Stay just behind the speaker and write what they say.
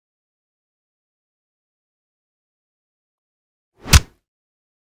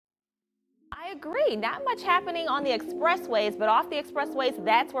I agree. Not much happening on the expressways, but off the expressways,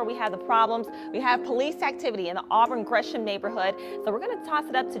 that's where we have the problems. We have police activity in the Auburn-Gresham neighborhood. So we're going to toss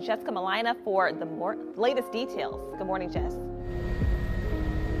it up to Jessica Malina for the latest details. Good morning, Jess.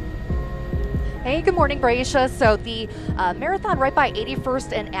 Hey, good morning, Braisha. So the marathon right by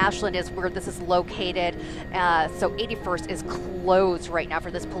 81st and Ashland is where this is located. So 81st is closed right now for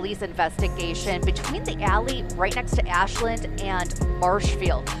this police investigation between the alley right next to Ashland and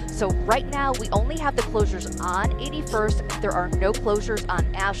Marshfield. So right now we only have the closures on 81st. There are no closures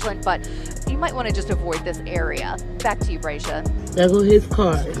on Ashland, but you might want to just avoid this area. Back to you, Braisha. There goes his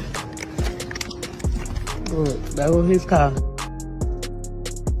car. Look, there goes his car.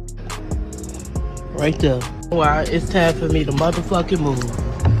 Right there. Wow, it's time for me to motherfucking move.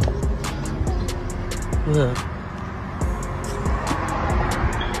 Look.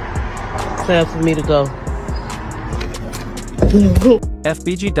 Time for me to go.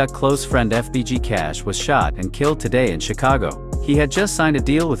 FBG Duck close friend FBG Cash was shot and killed today in Chicago. He had just signed a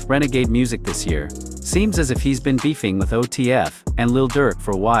deal with Renegade Music this year. Seems as if he's been beefing with OTF and Lil Durk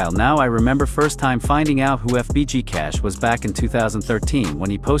for a while now. I remember first time finding out who FBG Cash was back in 2013 when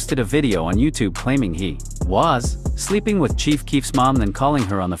he posted a video on YouTube claiming he was sleeping with Chief Keef's mom, then calling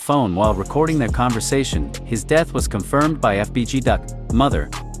her on the phone while recording their conversation. His death was confirmed by FBG Duck, mother,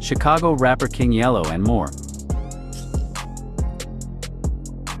 Chicago rapper King Yellow, and more.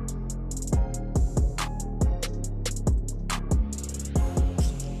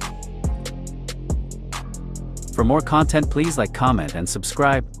 For more content, please like, comment, and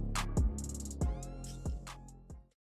subscribe.